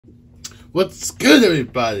What's good,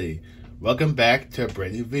 everybody? Welcome back to a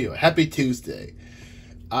brand new video. Happy Tuesday.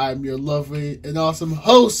 I'm your lovely and awesome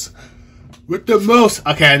host with the most...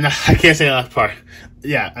 Okay, no, I can't say the last part.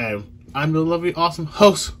 Yeah, I'm the lovely, awesome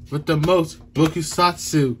host with the most,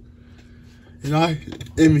 Broku. And I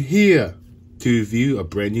am here to review a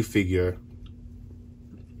brand new figure.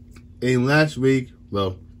 And last week,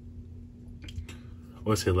 well...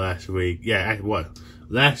 What's it last week? Yeah, what?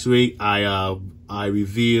 Last week, I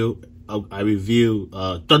reviewed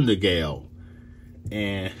Thundergale,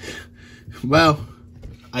 and well,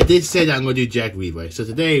 I did say that I'm going to do Jack Revice. So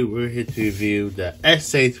today we're here to review the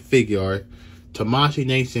S8 Figuarts Tamashii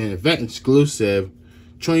Nation event exclusive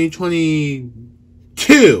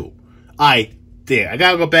 2022. I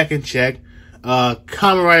gotta go back and check.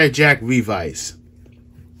 Kamen Rider Jack Revice.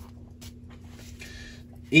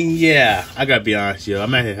 And yeah, I gotta be honest, yo,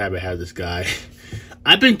 I'm not happy to have this guy.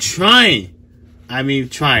 I've been trying.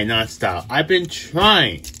 Trying nonstop. I've been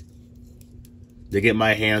trying to get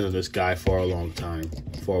my hands on this guy for a long time.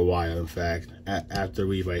 For a while, in fact. After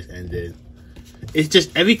Revice ended. It's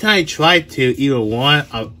just, every time I tried to, either one,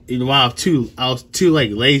 I was too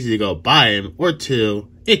like lazy to go buy him, or two,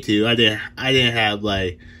 I didn't have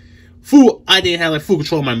full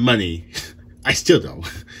control of my money. I still don't.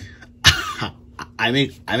 I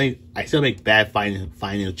still make bad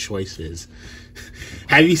financial choices.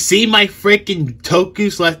 Have you seen my freaking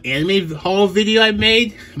Toku/anime haul video I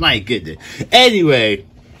made? My goodness. Anyway,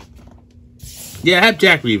 yeah, I have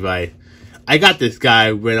Jack Revice. I got this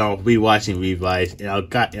guy when I was rewatching Revice, and I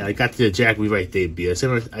got to the Jack Revice debut.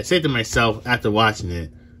 I said to myself after watching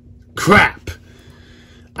it, crap,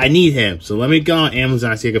 I need him. So let me go on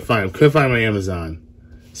Amazon and see if I can find him. Couldn't find him on Amazon.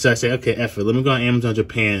 So I said, okay, F it. Let me go on Amazon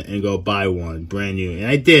Japan and go buy one, brand new. And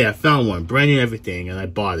I did. I found one, brand new everything, and I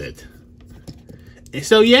bought it. And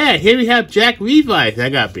so yeah, here we have Jack Revice. I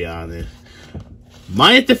gotta be honest.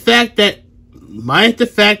 Minus the fact that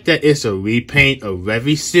it's a repaint of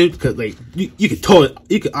Revice suit, because you can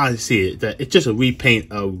honestly see it, that it's just a repaint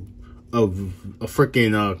of a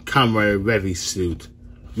freaking Kamen Rider Revice suit,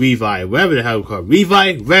 Revice, whatever the hell it's called,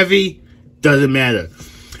 Revice, doesn't matter.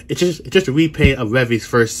 It's just a repaint of Revice's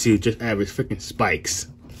first suit, just add with freaking spikes.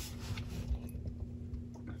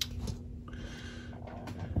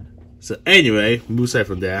 So anyway, move aside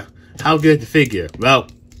from that. How good the figure? Well,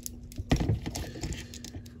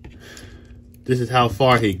 this is how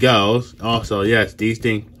far he goes. Also, yes, these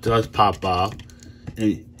things does pop off,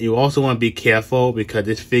 and you also want to be careful because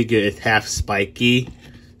this figure is half spiky.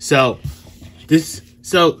 So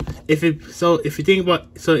if you think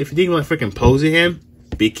about freaking posing him,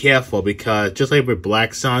 be careful, because just like with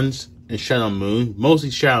Black Suns and Shadow Moon, mostly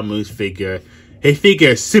Shadow Moon's figure. His figure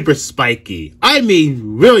is super spiky. I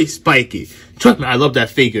mean, really spiky. Trust me, I love that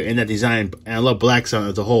figure and that design, and I love Black Sun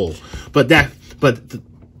as a whole. But that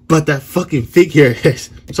freaking figure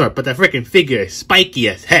is spiky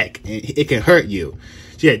as heck, and it can hurt you.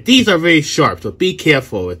 So yeah, these are very sharp, so be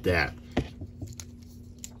careful with that.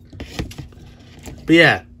 But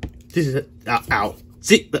yeah, this is ow.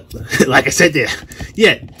 See, like I said there.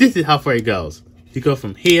 Yeah, this is how far it goes. You go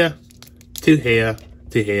from here to here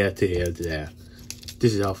to here to here to there.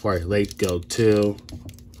 This is how far his legs go too.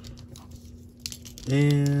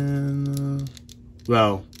 And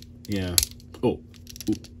well, yeah. Oh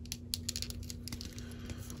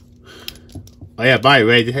yeah. By the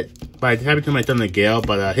way, it happened to my Thundergale,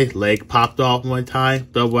 but his leg popped off one time.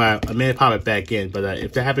 So I made it pop it back in. But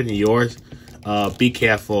if that happened to yours, be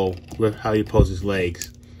careful with how you pose his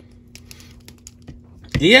legs.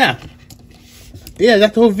 Yeah,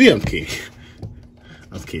 that's the whole video.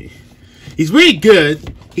 Okay. He's really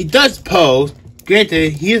good. He does pose.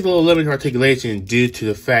 Granted, he is a little limited articulation due to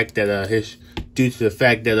the fact that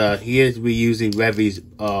he is reusing Revi's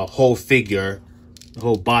whole figure,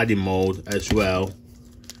 whole body mold as well.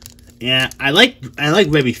 And I like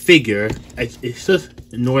Revi's figure. It just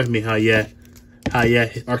annoys me how his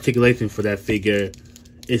articulation for that figure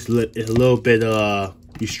is a little bit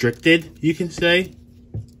restricted, you can say.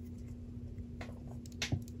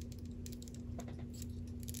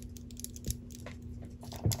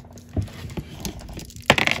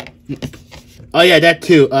 Oh yeah, that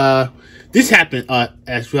too. This happened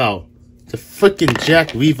as well. The freaking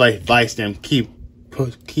Jack Revice them keep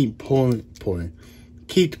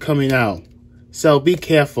coming out. So be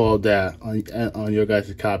careful of that on your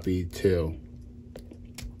guys' copy too.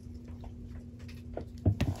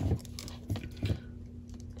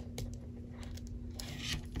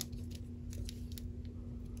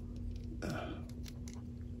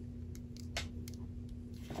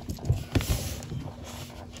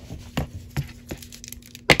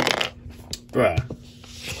 Bruh.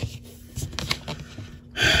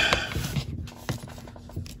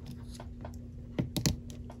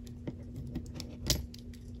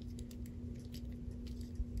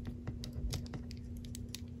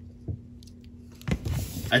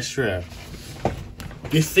 I swear.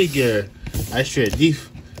 This figure, I swear, these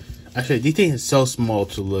things are so small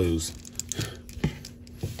to lose.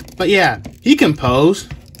 But yeah, he can pose.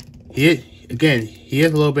 He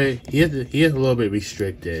is a little bit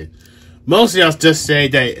restricted. Most of y'all just say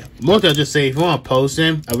if you want to pose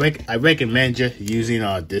him, I recommend just using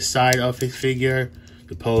this side of his figure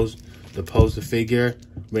to pose the figure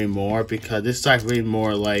way more, because this side's way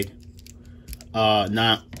more like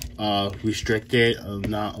not restricted,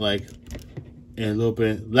 not like, and a little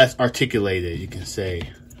bit less articulated, you can say,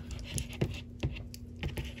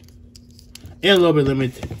 and a little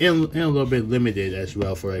bit limited as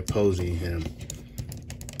well for like posing him.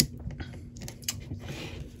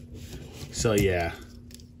 So yeah.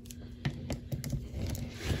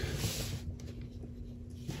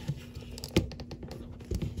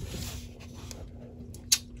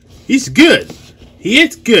 He's good. He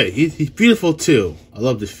is good. He's beautiful too. I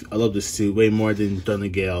love this suit way more than Thunder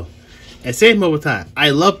Gale. And same more time,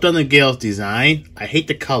 I love Thunder Gale's design. I hate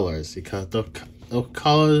the colors because those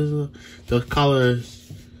colors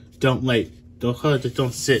just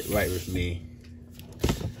don't sit right with me.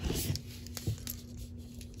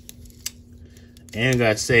 And I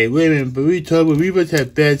gotta say, women, but we both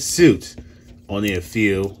have bad suits. Only a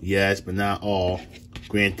few, yes, but not all.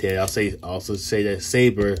 Granted, also say that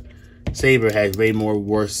Saber has way more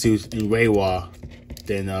worse suits in Reiwa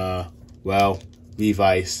than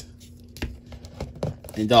Revice.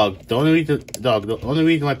 And the only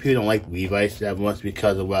reason why people don't like Revice that much is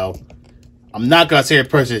because of, well, I'm not gonna say the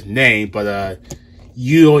person's name, but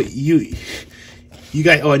you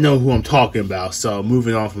guys already know who I'm talking about. So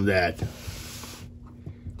moving on from that.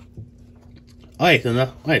 Alright,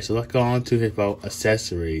 so let's go on to his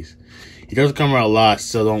accessories. He doesn't come around a lot,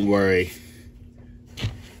 so don't worry.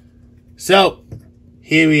 So,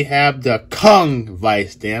 here we have the Kong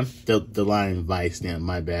Vice stamp. The line Vice stamp,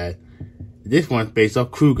 my bad. This one's based off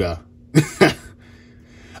Kruger.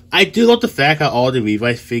 I do love the fact how all the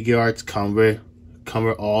Revice Figuarts cover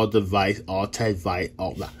all the Vice, all 10 Vice,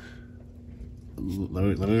 all that. Let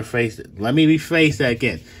me rephrase that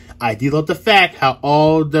again. I do love the fact how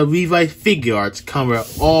all the Revice Figuarts cover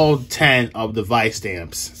all 10 of the Vice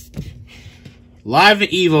stamps. Live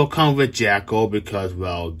and Evil come with Jackal because,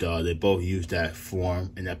 well, duh, they both use that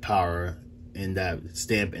form and that power in that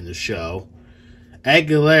stamp in the show.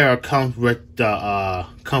 Aguilera comes with the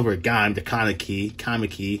Gaim, the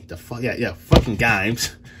Kamiki, fucking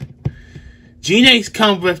Gaims. Gina's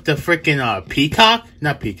comes with the freaking Peacock,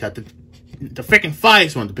 not Peacock, the freaking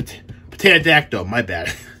Fives one, the Pterodactyl. My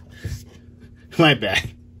bad. My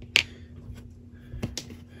bad.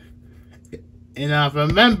 And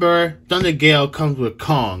remember, Thunder Gale comes with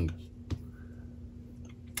Kong.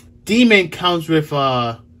 Demon comes with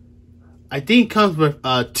I think comes with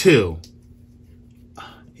 2.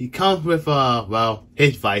 He comes with well,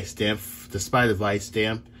 his Vice stamp, the Spider Vice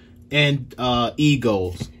stamp, and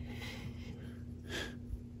Eagles.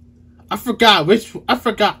 I forgot.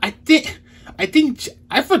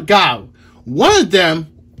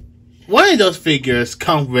 One of those figures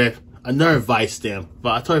comes with another Vice stamp,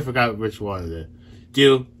 but I totally forgot which one of it.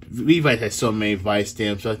 Dude, Revice has so many Vice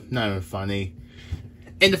stamps, so it's not even funny.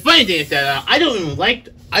 And the funny thing is that I don't even like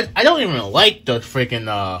the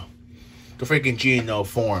freaking Geno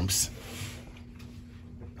forms.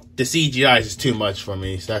 The CGI is too much for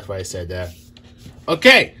me, so that's why I said that.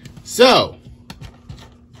 Okay, so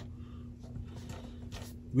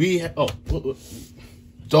we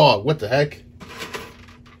dog, what the heck?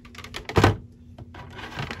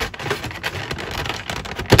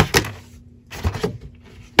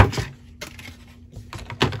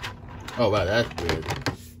 Oh wow, that's weird.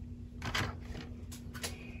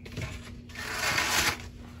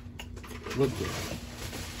 What the?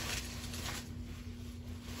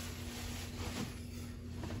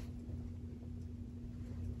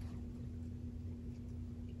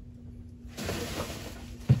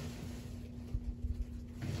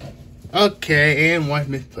 Okay, and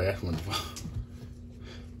one misplay. That's wonderful.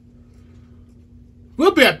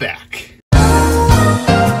 We'll be right back.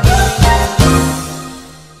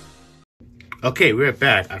 Okay, we're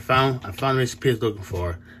back. I found this piece looking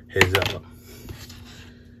for. His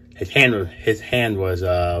hand was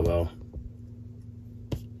well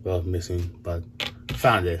missing, but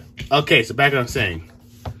found it. Okay, so back on saying.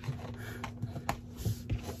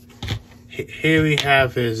 Here we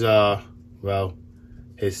have his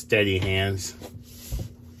his steady hands.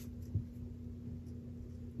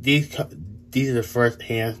 These are the first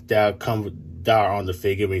hands that are on the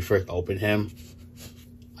figure when we first open him.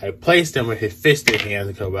 I placed him with his fisted hands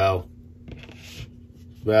because,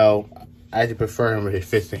 well, I actually prefer him with his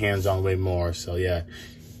fisted hands on way more. So yeah,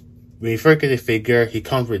 when you first get the figure, he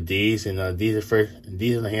comes with these, and these are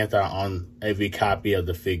the hands that are on every copy of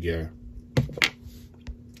the figure.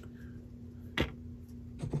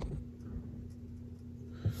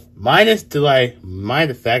 Minus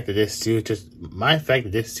the fact that this suit is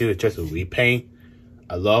just a repaint.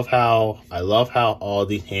 I love how all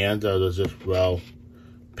these hands are just well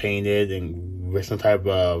painted and with some type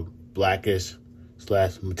of blackish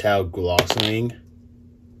 / metallic glossing.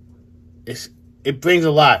 It brings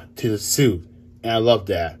a lot to the suit, and I love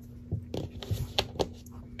that.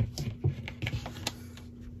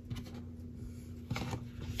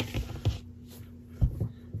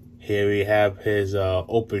 Here we have his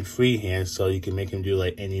open free hand, so you can make him do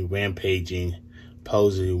like any rampaging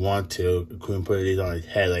poses you want to. You can put these on his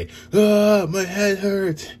head, like, ah, my head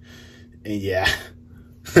hurts, and yeah.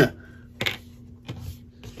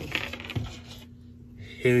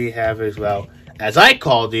 Here we have his, well, as I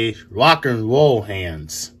call these, rock and roll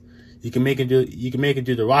hands. You can make him do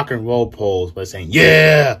the rock and roll pose by saying,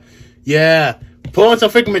 yeah, yeah. Put on some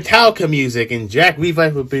freaking Metallica music, and Jack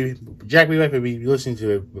Revice would be listening to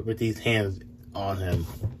it with these hands on him.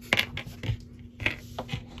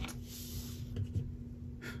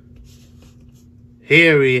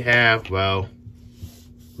 Here we have, here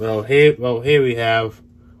we have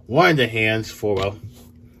one of the hands for, well,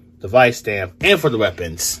 the Vice stamp and for the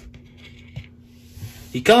weapons.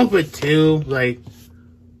 He comes with two, like,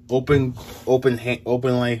 open weapon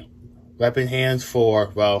hands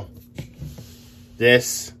for, well,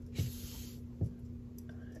 this.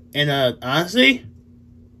 And honestly,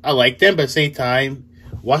 I like them, but at the same time,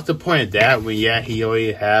 what's the point of that when, yeah, he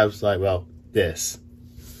already has, like, well, this.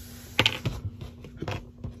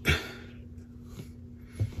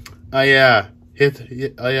 Oh yeah, hit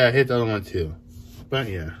the other one too. But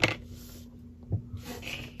yeah.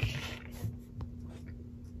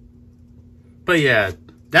 But yeah,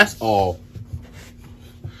 that's all.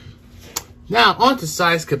 Now on to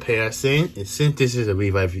size comparison. And since this is a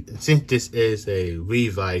Revice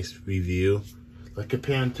review, let's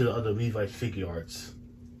compare them to the other Revice Figuarts.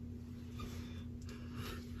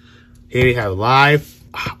 Here we have live.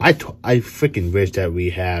 I freaking wish that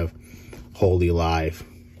we have Holy live.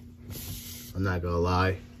 I'm not gonna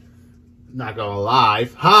lie. Not gonna lie.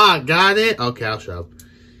 Ha! Got it? Okay, I'll show.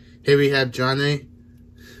 Here we have Johnny.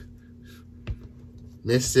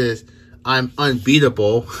 Mrs. I'm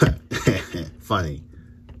unbeatable. Funny.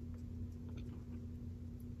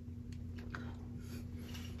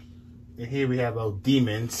 And here we have our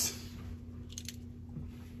demons.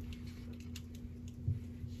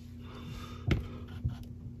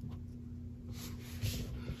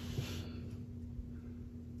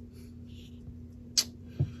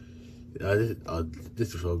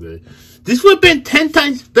 This is so good. This would have been 10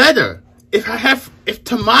 times better if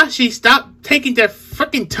Tamashii stopped taking that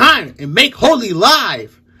freaking time and make Holy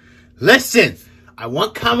live. Listen, I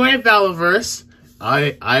want Kamen and Valiverse.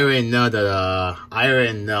 I already know that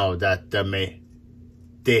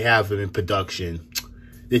they have them in production.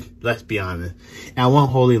 Let's be honest. And I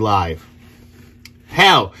want Holy live.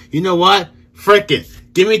 Hell, you know what? Frickin',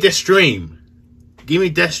 give me the stream. Give me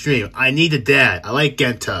that stream. I need a dad. I like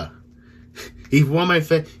Genta. He's one of my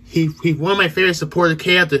favorite supporter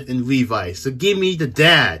characters in Revice. So give me the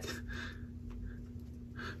dad.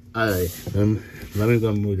 Alright, let me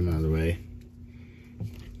go move him out of the way.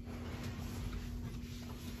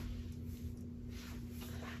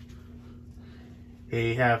 Here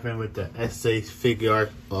you have him with the SA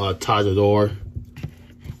Figuart Tadador.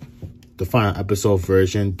 The final episode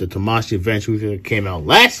version. The Tamashii Adventure came out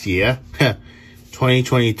last year.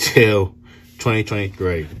 2022,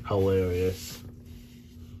 2023. Hilarious.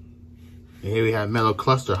 And here we have Metal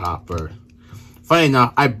Cluster Hopper. Funny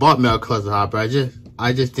enough, I bought Metal Cluster Hopper. I just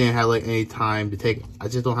didn't have like any time to take. I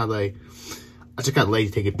just got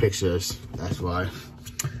lazy taking pictures. That's why.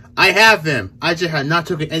 I have him. I just had not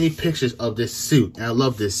taken any pictures of this suit, and I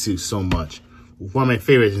love this suit so much. One of my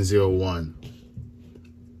favorites in 01.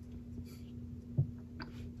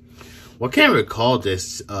 Well, I can't recall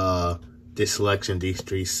this selection, these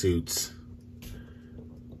three suits.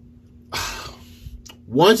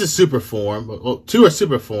 One's a super form. Well, two are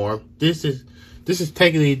super form. This is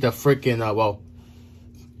technically the freaking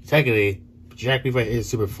technically Jack Revice is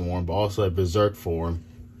super form, but also a berserk form.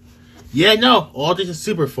 Yeah, no, all these are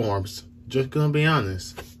super forms. Just gonna be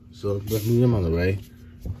honest. So let's move them on the way.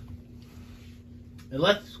 And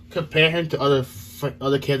let's compare him to other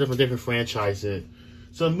characters from different franchises.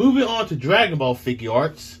 So moving on to Dragon Ball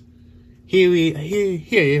Figuarts.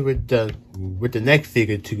 Here with the next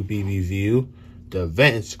figure to be reviewed. The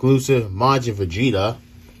event exclusive Majin Vegeta.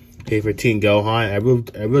 Okay, for Teen Gohan. I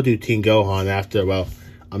will do Teen Gohan after, well,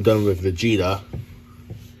 I'm done with Vegeta.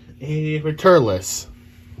 And Returless.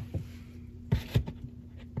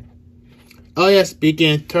 Oh yeah,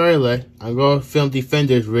 speaking of Turlet, I'm going to film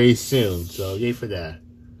Defenders very soon, so yay for that.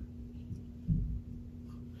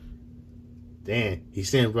 Damn, he's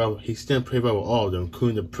staying pretty well with all of them,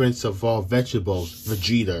 including the Prince of all vegetables,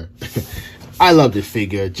 Vegeta. I love this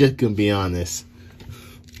figure, just gonna be honest.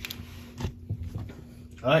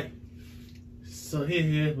 Alright, so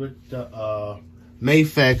here with the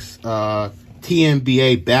Mayfex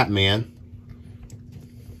TNBA Batman.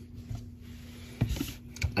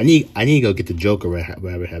 I need to go get the Joker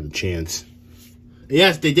whenever I have the chance.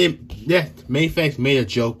 Yes, they did. Yeah, Mayfex made a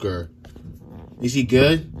Joker. Is he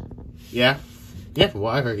good? Yeah. Yeah, from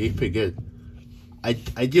what I heard, he's pretty good. I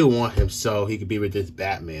do want him so he could be with this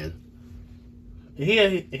Batman. Here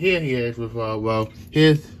he is with well,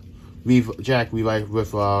 here's Jack Revice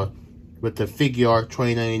with the Figuarts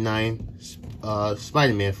 2099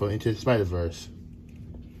 Spider-Man for Into the Spider-Verse.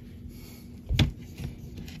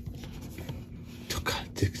 Oh God.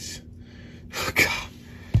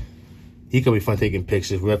 He gonna be fun taking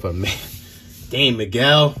pictures with him, man. Dang,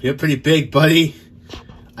 Miguel, you're pretty big, buddy.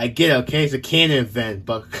 I get it, okay? It's a canon event,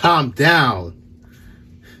 but calm down.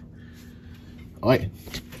 Alright.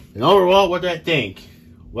 And overall, what do I think?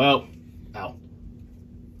 Well, ow.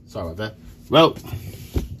 Sorry about that. Well,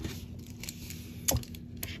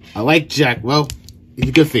 I like Jack. Well, he's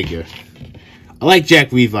a good figure. I like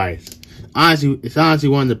Jack Revice. Honestly, it's honestly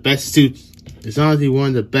one of the best suits. It's honestly one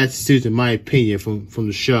of the best suits, in my opinion, from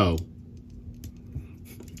the show.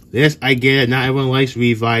 Yes, I get it. Not everyone likes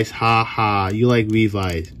Revice. Ha ha. You like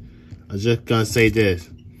Revice. I'm just gonna say this.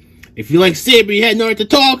 If you like Saber, you had no right to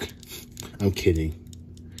talk. I'm kidding.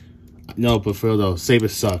 No, but for real though, Saber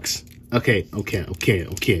sucks. Okay. But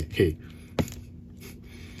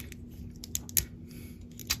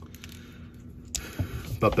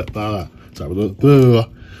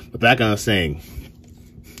back on saying.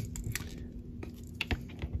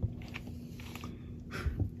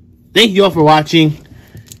 Thank you all for watching.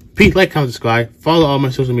 Please like, comment, subscribe. Follow all my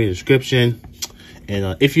social media description.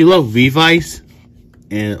 And if you love Revice,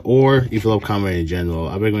 or if you love Kamen in general,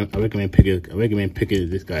 I recommend picking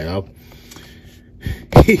this guy up.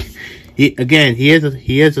 he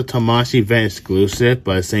is a Tamashii event exclusive,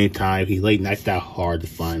 but at the same time, he's like not that hard to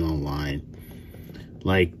find online.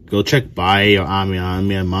 Like, go check Bai or Ami and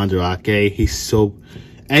Mandarake. He's so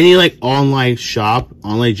any like online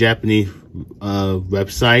Japanese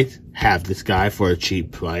website have this guy for a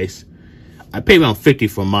cheap price. I paid around $50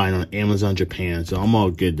 for mine on Amazon Japan, so I'm all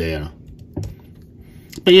good there.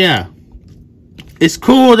 But yeah, it's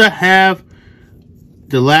cool to have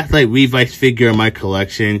the last like Revice figure in my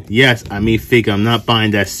collection. Yes, I mean figure. I'm not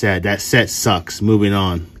buying that set. That set sucks. Moving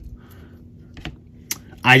on.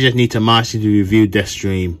 I just need Tamashii to review Death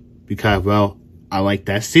Stream because, well, I like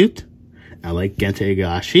that suit. I like Genta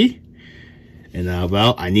Igashi. And,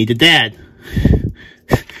 well, I need the dad.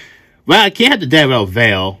 Well, I can't have the dad without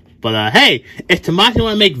Veil. But, hey, if Tamashii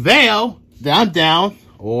want to make Veil, then I'm down.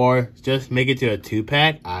 Or just make it to a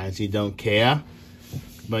 2-pack. I honestly don't care.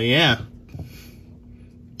 But, yeah.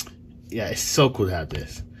 Yeah, it's so cool to have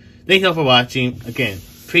this. Thank you all for watching. Again,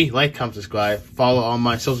 please like, comment, subscribe. Follow all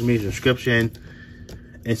my social media description.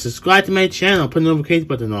 And subscribe to my channel. Put the notification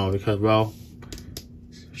button on because, well,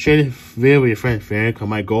 share this video with your friends and family because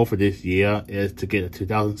my goal for this year is to get a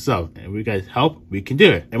 2,000 subs. And if you guys help, we can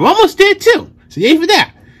do it. And we're almost there too. So yay for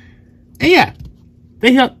that. And yeah.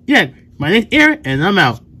 Thank you. Yeah. My name's Aaron and I'm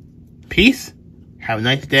out. Peace. Have a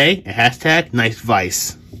nice day. And hashtag nice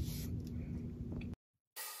vice.